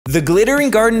The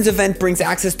Glittering Gardens event brings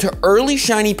access to early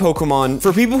shiny Pokemon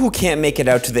for people who can't make it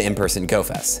out to the in-person Go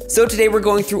Fest. So today we're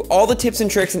going through all the tips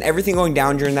and tricks and everything going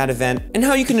down during that event, and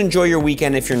how you can enjoy your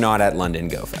weekend if you're not at London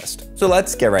Go Fest. So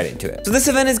let's get right into it. So this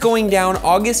event is going down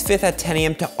August 5th at 10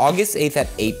 AM to August 8th at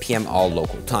 8 PM all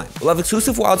local time. We'll have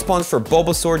exclusive wild spawns for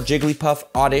Bulbasaur, Jigglypuff,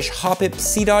 Oddish, Hoppip,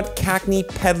 Seedot, Cacnea,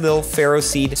 Petalil,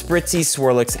 Ferroseed, Spritzee,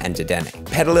 Swirlix, and Dedenne.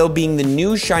 Petalil being the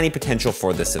new shiny potential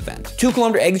for this event. 2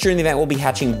 kilometer eggs during the event will be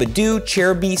hatching Badoo,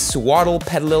 Cherubi, Swaddle,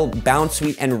 Petalil,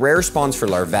 Bounsweet, and rare spawns for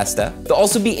Larvesta. There'll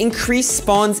also be increased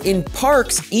spawns in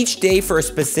parks each day for a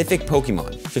specific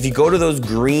Pokemon. So if you go to those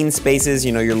green spaces,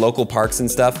 you know, your local parks and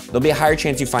stuff, there'll be a higher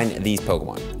chance you find these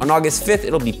Pokemon. On August 5th,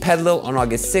 it'll be Petalil. On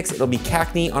August 6th, it'll be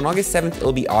Cacnea. On August 7th,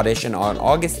 it'll be Oddish. And on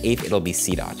August 8th, it'll be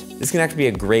Seedot. This can actually be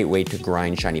a great way to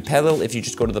grind shiny Petalil if you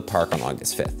just go to the park on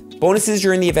August 5th. Bonuses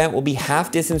during the event will be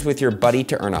half distance with your buddy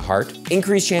to earn a heart,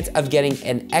 increased chance of getting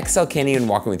an XL candy when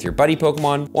walking with your buddy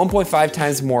Pokemon, 1.5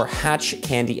 times more hatch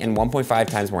candy and 1.5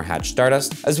 times more hatch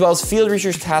Stardust, as well as field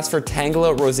research tasks for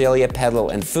Tangela, Roselia,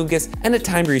 Petalil, and Fungus, and a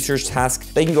timed research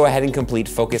task that you can go ahead and complete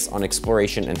focus on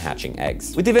exploration and hatching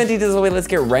eggs. With the event details away, let's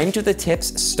get right into the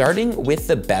tips, starting with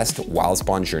the best wild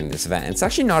spawn during this event. And it's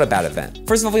actually not a bad event.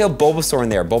 First of all, we have Bulbasaur in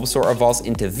there. Bulbasaur evolves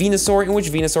into Venusaur, in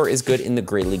which Venusaur is good in the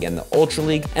Great League and the Ultra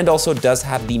League, and also does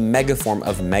have the Mega form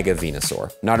of Mega Venusaur.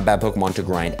 Not a bad Pokemon to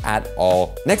grind at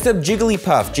all. Next up,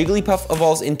 Jigglypuff. Jigglypuff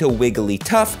evolves into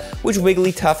Wigglytuff, which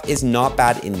Wigglytuff is not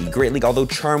bad in the Great League. Although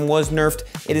Charm was nerfed,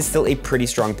 it is still a pretty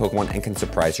strong Pokemon and can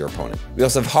surprise your opponent. We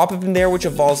also have Hoppip in there, which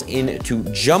evolves into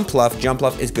Jumpluff.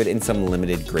 Jumpluff is good in some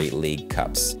limited Great League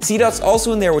Cups. Seedot's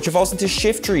also in there, which evolves into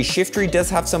Shiftry. Shiftry does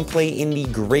have some play in the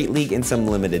Great League in some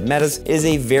limited metas. It is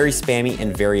a very spammy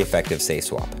and very effective save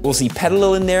swap. We'll see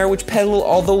Petalil in there, which Petalil,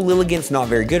 although Lilligant's not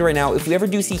very good right now, if we ever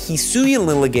do see Hisuian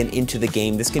Lilligant into the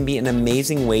game, this can be an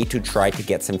amazing way to try to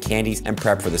get some candies and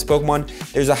prep for this Pokemon.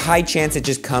 There's a high chance it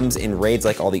just comes in raids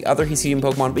like all the other Hisuian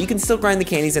Pokemon, but you can still grind the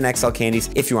candies and XL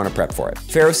candies if you want to prep for it.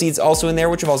 Ferroseed's also in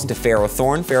there, which evolves into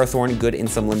Ferrothorn. Ferrothorn good in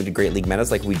some limited Great League metas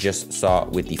like we just saw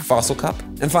with the Fossil Cup.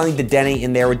 And finally, Dedenne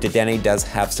in there, where Dedenne does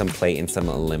have some play in some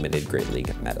limited Great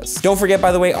League metas. Don't forget,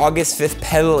 by the way, August 5th,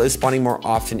 Petalil is spawning more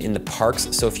often in the parks,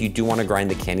 so if you do want to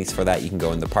grind the candies for that, you can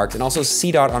go in the parks. And also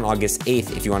Seedot on August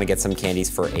 8th if you want to get some candies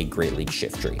for a Great League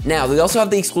Shiftry. Now, we also have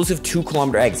the exclusive 2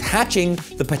 kilometer eggs, hatching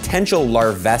the potential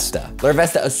Larvesta.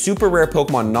 Larvesta, a super rare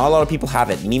Pokemon, not a lot of people have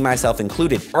it, me myself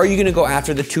included. Are you going to go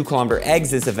after the 2 kilometer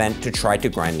eggs this event to try to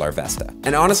grind Larvesta?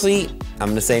 And honestly, I'm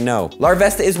going to say no.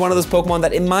 Larvesta is one of those Pokemon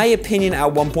that, in my opinion,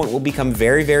 at one point will become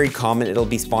very, very common. It'll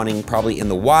be spawning probably in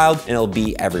the wild, and it'll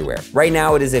be everywhere. Right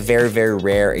now, it is a very, very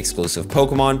rare exclusive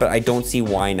Pokemon, but I don't see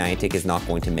why Niantic is not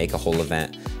going to make a whole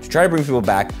event to try to bring people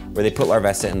back where they put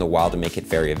Larvesta in the wild and make it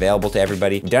very available to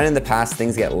everybody. We've done it in the past,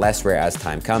 things get less rare as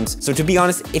time comes. So to be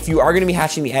honest, if you are going to be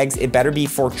hatching the eggs, it better be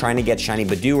for trying to get shiny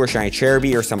Badoo or shiny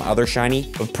Cherubi or some other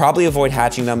shiny, but probably avoid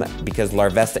hatching them because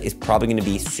Larvesta is probably going to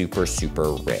be super,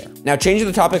 super rare. Now, changing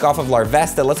the topic off of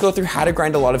Larvesta, let's go through how to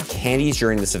grind a lot of candies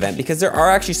during this event because there are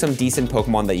actually some decent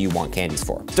Pokemon that you want candies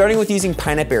for. Starting with using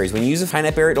Pineapple Berries. When you use a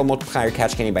Pineapple Berry, it'll multiply your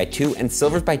catch candy by 2 and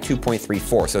silvers by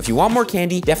 2.34. So if you want more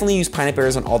candy, definitely use Pineapple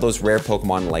Berries on all those rare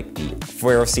Pokemon like the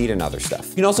Ferroseed and other stuff.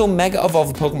 You can also Mega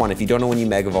Evolve a Pokemon. If you don't know when you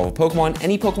Mega Evolve a Pokemon,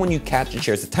 any Pokemon you catch that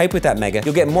shares a type with that Mega,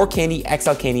 you'll get more candy,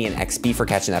 XL candy, and XP for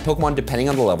catching that Pokemon depending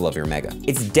on the level of your Mega.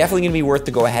 It's definitely going to be worth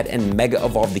to go ahead and Mega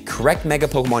Evolve the correct Mega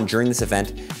Pokemon during this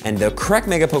event, and the correct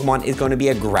Mega Pokemon is going to be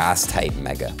a Grass type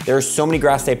Mega. There are so many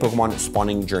Grass type Pokemon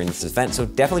spawning during this event, so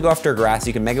definitely go after Grass.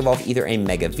 You can Mega Evolve either a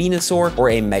Mega Venusaur or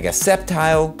a Mega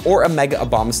Sceptile or a Mega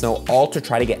Abomasnow, all to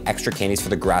try to get extra candies for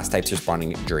the Grass types you're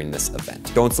spawning during this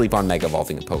event. Don't sleep on Mega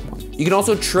Evolving a Pokemon. You can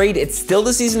also trade. It's still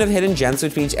the season of Hidden Gems,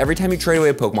 which means every time you trade away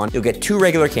a Pokemon, you'll get 2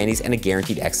 regular candies and a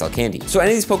guaranteed XL candy. So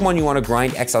any of these Pokemon you want to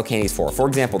grind XL candies for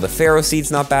example, the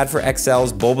Ferroseed's not bad for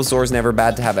XLs, Bulbasaur's never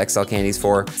bad to have XL candies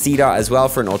for, Seedot as well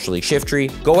for an Ultra League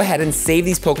Shiftry. Go ahead and save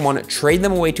these Pokemon, trade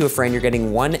them away to a friend. You're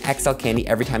getting 1 XL candy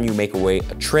every time you make away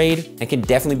a trade, and can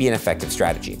definitely be an effective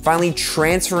strategy. Finally,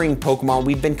 transferring Pokemon.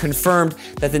 We've been confirmed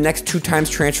that the next 2 times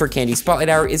transfer candy Spotlight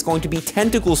Hour is going to be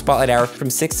Tentacool Spotlight Hour from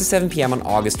 6 to 7 PM on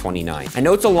August 29. I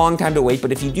know it's a long time to wait,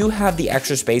 but if you do have the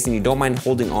extra space and you don't mind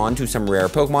holding on to some rare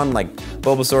Pokemon like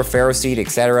Bulbasaur, Ferroseed,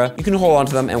 etc., you can hold on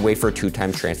to them and wait for a 2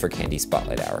 times transfer candy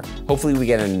Spotlight Hour. Hopefully we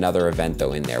get another event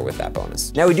though in there with that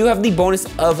bonus. Now we do have the bonus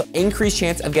of increased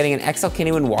chance of getting an XL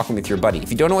candy when walking with your buddy.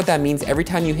 If you don't know what that means, every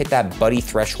time you hit that buddy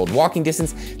threshold walking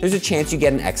distance, there's a chance you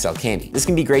get an XL candy. This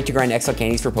can be great to grind XL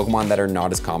candies for Pokemon that are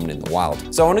not as common in the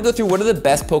wild. So I want to go through what are the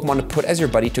best Pokemon to put as your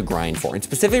buddy to grind for. And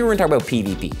specifically, we're gonna talk about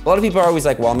PvP. A lot of people are always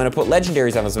like, well, I'm gonna put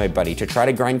legendaries on as my buddy to try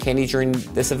to grind candies during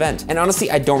this event. And honestly,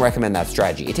 I don't recommend that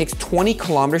strategy. It takes 20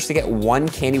 kilometers to get one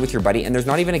candy with your buddy, and there's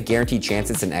not even a guaranteed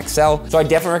chance it's an XL. So I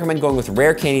definitely recommend going with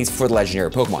rare candies for the legendary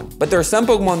Pokemon. But there are some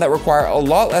Pokemon that require a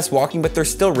lot less walking, but they're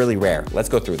still really rare. Let's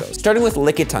go through those. Starting with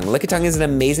Lickitung. Lickitung is an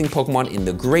amazing Pokemon in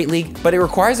the Great League, but it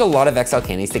requires a lot of XL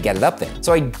candies to get it up there.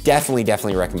 So I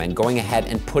definitely recommend going ahead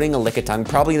and putting a Lickitung,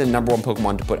 probably the #1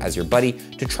 Pokemon to put as your buddy,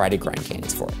 to try to grind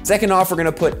candies for it. Second off, we're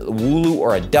gonna put Wooloo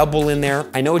or a Double in there.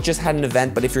 I know it just had an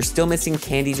event, but if you're still missing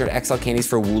candies or XL candies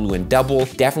for Wooloo and Double,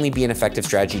 definitely be an effective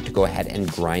strategy to go ahead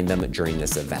and grind them during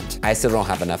this event. I still don't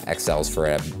have enough XLs for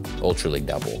a Ultra League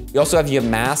Double. You also have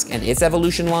Yamask and its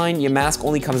evolution line. Yamask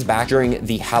only comes back during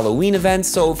the Halloween event,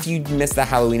 so if you miss the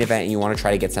Halloween event and you want to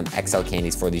try to get some XL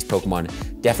candies for these Pokemon,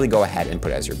 definitely go ahead and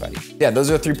put it as your buddy. Yeah, those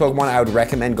are 3 Pokemon I would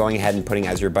recommend going ahead and putting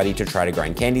as your buddy to try to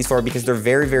grind candies for, because they're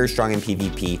very strong in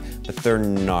PvP, but they're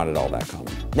not at all that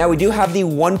common. Now we do have the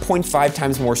 1.5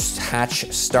 times more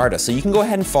hatch Stardust, so you can go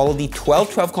ahead and follow the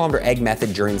 12 kilometer egg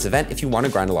method during this event if you want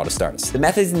to grind a lot of Stardust. The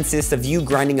methods consist of you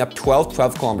grinding up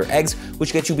 12 kilometer eggs,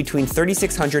 which gets you between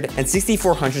 3,600 and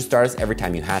 6,400 Stardust every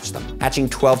time you hatch them. Hatching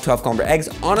 12 kilometer eggs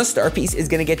on a star piece is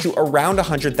going to get you around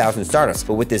 100,000 Stardust,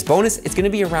 but with this bonus, it's going to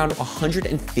be around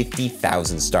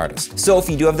 150,000 Stardust. So if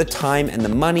you do have the time and the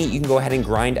money, you can go ahead and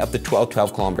grind up the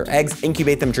 12 kilometer eggs,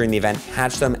 incubate them during the event,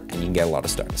 hatch them, and you can get a lot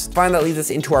of Stardust. Finally, that leads us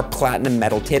into our Platinum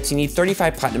Medal tips. You need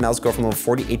 35 Platinum Medals, go from level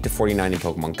 48 to 49 in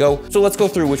Pokemon Go. So let's go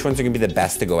through which ones are going to be the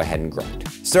best to go ahead and grind.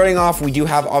 Starting off, we do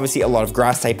have obviously a lot of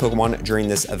grass type Pokemon during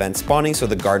this event spawning. So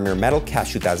the Gardener Medal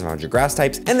casts 2,500 grass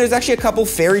types. And there's actually a couple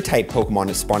fairy type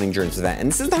Pokemon spawning during this event.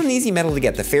 And this is not an easy medal to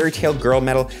get. The Fairy Tail Girl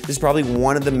medal is probably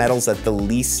one of the medals that the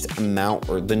least amount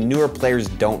or the newer players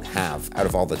don't have out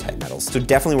of all the type medals. So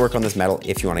definitely work on this medal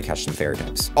if you want to catch some fairy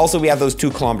types. Also, we have those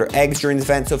 2 kilometer eggs during this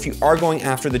event. So if you are going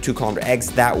after the 2 kilometer eggs,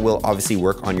 that will obviously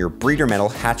work on your breeder medal,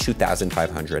 hatch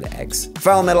 2,500 eggs.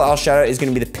 Final medal I'll shout out is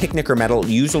going to be the Picnicker medal.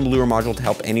 Use a lure module to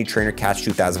help any trainer catch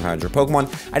 2,500 Pokemon.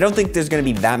 I don't think there's going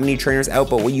to be that many trainers out,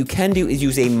 but what you can do is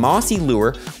use a mossy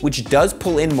lure, which does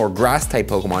pull in more grass type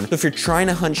Pokemon. So if you're trying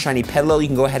to hunt shiny Petalil, you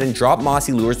can go ahead and drop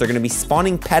mossy lures. They're going to be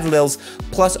spawning Petalils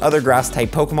plus other grass type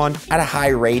Pokemon at a high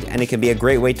rate, and it can be a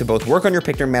great way to both work on your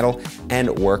Picnicker medal and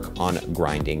work on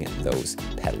grinding those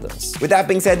Petalils. With that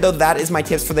being said though, that is my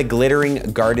tips for the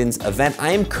Glittering Gardens event.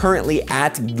 I am currently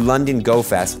at London Go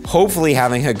Fest, hopefully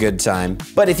having a good time.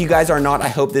 But if you guys are not, I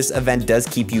hope this event does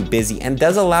keep you busy and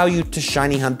does allow you to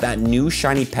shiny hunt that new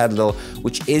shiny Petalil,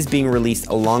 which is being released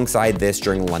alongside this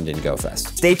during London Go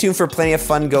Fest. Stay tuned for plenty of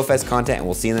fun Go Fest content, and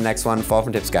we'll see you in the next one. Follow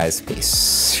from tips, guys.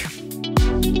 Peace.